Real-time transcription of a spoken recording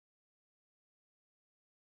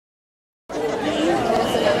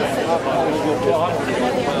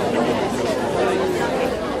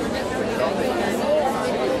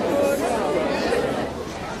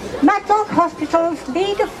Matlock Hospital's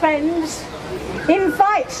League of Friends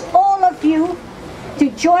invites all of you to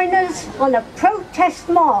join us on a protest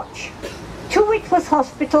march to Whitworth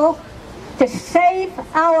Hospital to save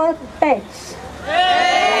our beds.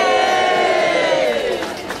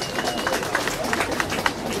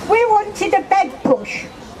 We wanted a bed push.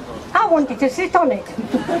 I wanted to sit on it.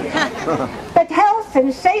 But health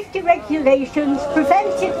and safety regulations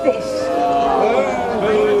prevented this.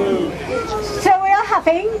 So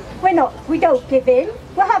we don't give in,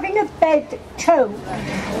 we're having a bed tow.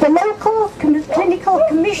 The local clinical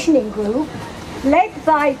commissioning group, led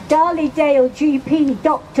by Darleydale GP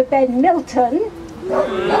Dr. Ben Milton,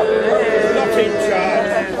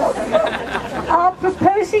 are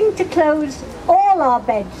proposing to close all our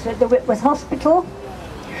beds at the Whitworth Hospital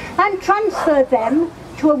and transfer them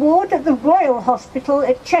to a ward at the Royal Hospital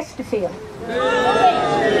at Chesterfield.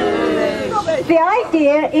 The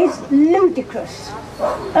idea is ludicrous.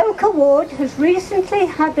 Oker Ward has recently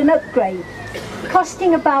had an upgrade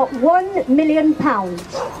costing about £1 million,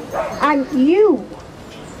 and you,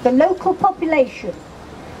 the local population,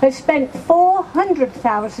 have spent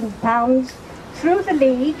 £400,000 through the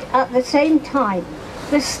League at the same time.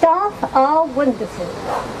 The staff are wonderful.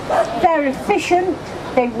 They're efficient,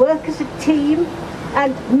 they work as a team,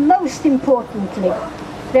 and most importantly,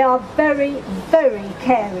 they are very, very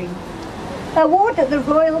caring. A ward at the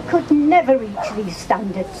Royal could never reach these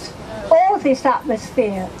standards, or this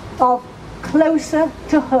atmosphere of closer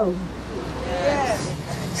to home. Yes.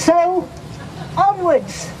 So,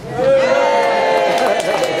 onwards!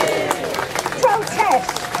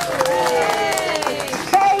 Protest!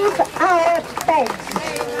 Save our beds!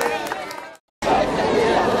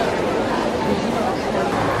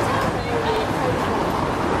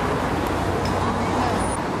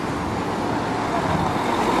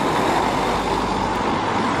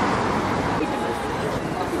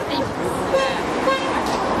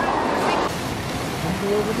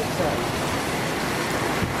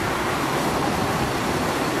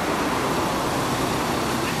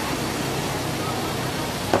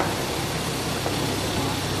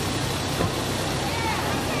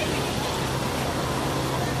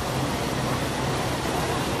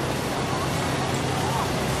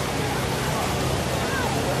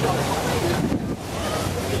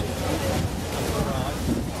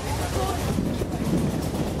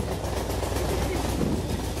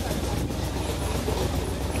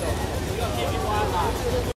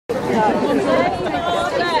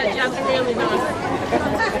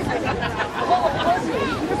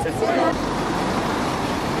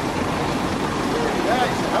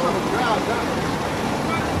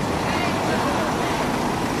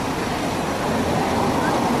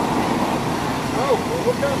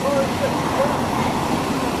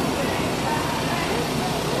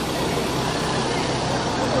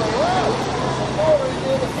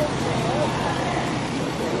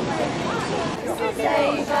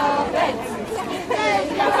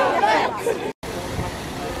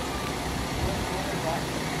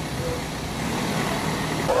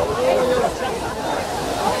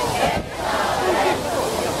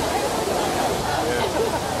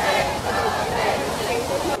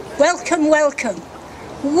 Welcome, welcome.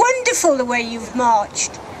 Wonderful the way you've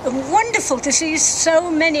marched, and wonderful to see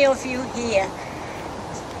so many of you here.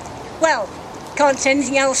 Well, can't say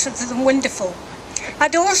anything else other than wonderful.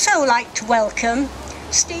 I'd also like to welcome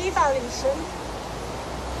Steve Allinson,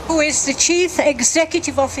 who is the Chief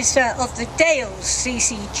Executive Officer of the Dales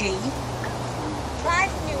CCG.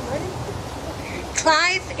 Clive Newman.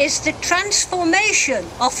 Clive is the Transformation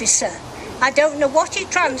Officer. I don't know what he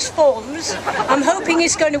transforms. I'm hoping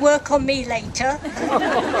he's going to work on me later.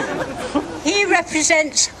 He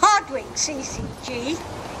represents Hardwick CCG,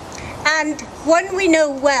 and one we know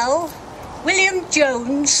well, William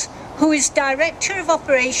Jones, who is Director of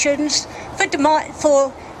Operations for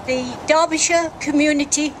the Derbyshire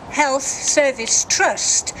Community Health Service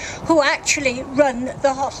Trust, who actually run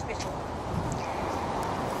the hospital.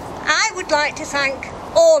 I would like to thank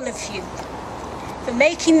all of you for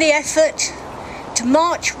making the effort to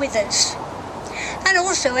march with us, and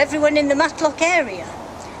also everyone in the Matlock area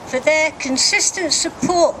for their consistent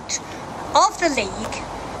support of the League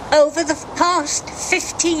over the past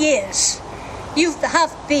 50 years. You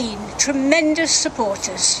have been tremendous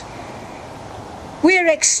supporters. We are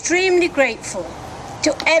extremely grateful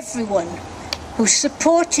to everyone who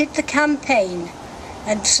supported the campaign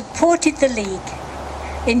and supported the League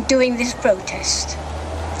in doing this protest.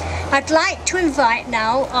 I'd like to invite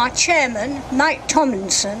now our chairman, Mike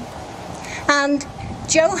Tomlinson, and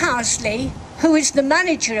Joe Housley, who is the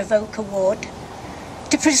manager of Oker Ward,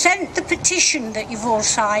 to present the petition that you've all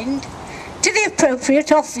signed to the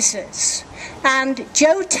appropriate officers. And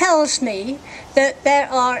Joe tells me that there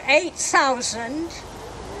are 8,000...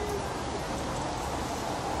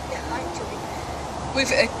 We've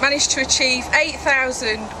managed to achieve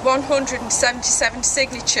 8,177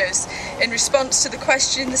 signatures in response to the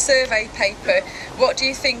question in the survey paper. What do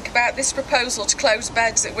you think about this proposal to close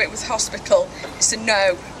beds at Whitworth Hospital? It's a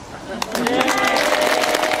no.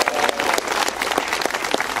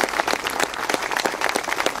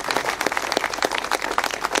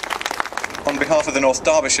 On behalf of the North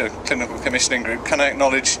Derbyshire Clinical Commissioning Group, can I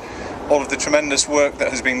acknowledge all of the tremendous work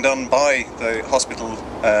that has been done by the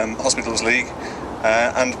Hospitals League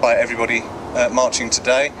and by everybody marching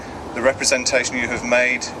today. The representation you have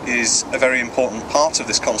made is a very important part of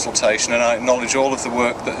this consultation, and I acknowledge all of the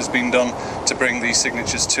work that has been done to bring these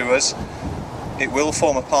signatures to us. It will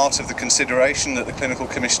form a part of the consideration that the clinical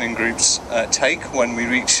commissioning groups take when we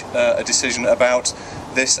reach a decision about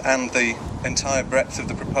this and the entire breadth of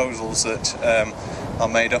the proposals that are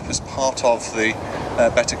made up as part of the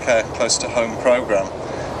Better Care Close to Home programme.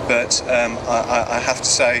 But I have to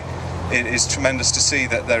say, it is tremendous to see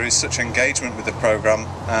that there is such engagement with the programme,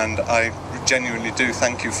 and I genuinely do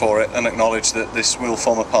thank you for it and acknowledge that this will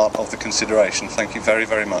form a part of the consideration. Thank you very,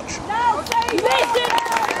 very much.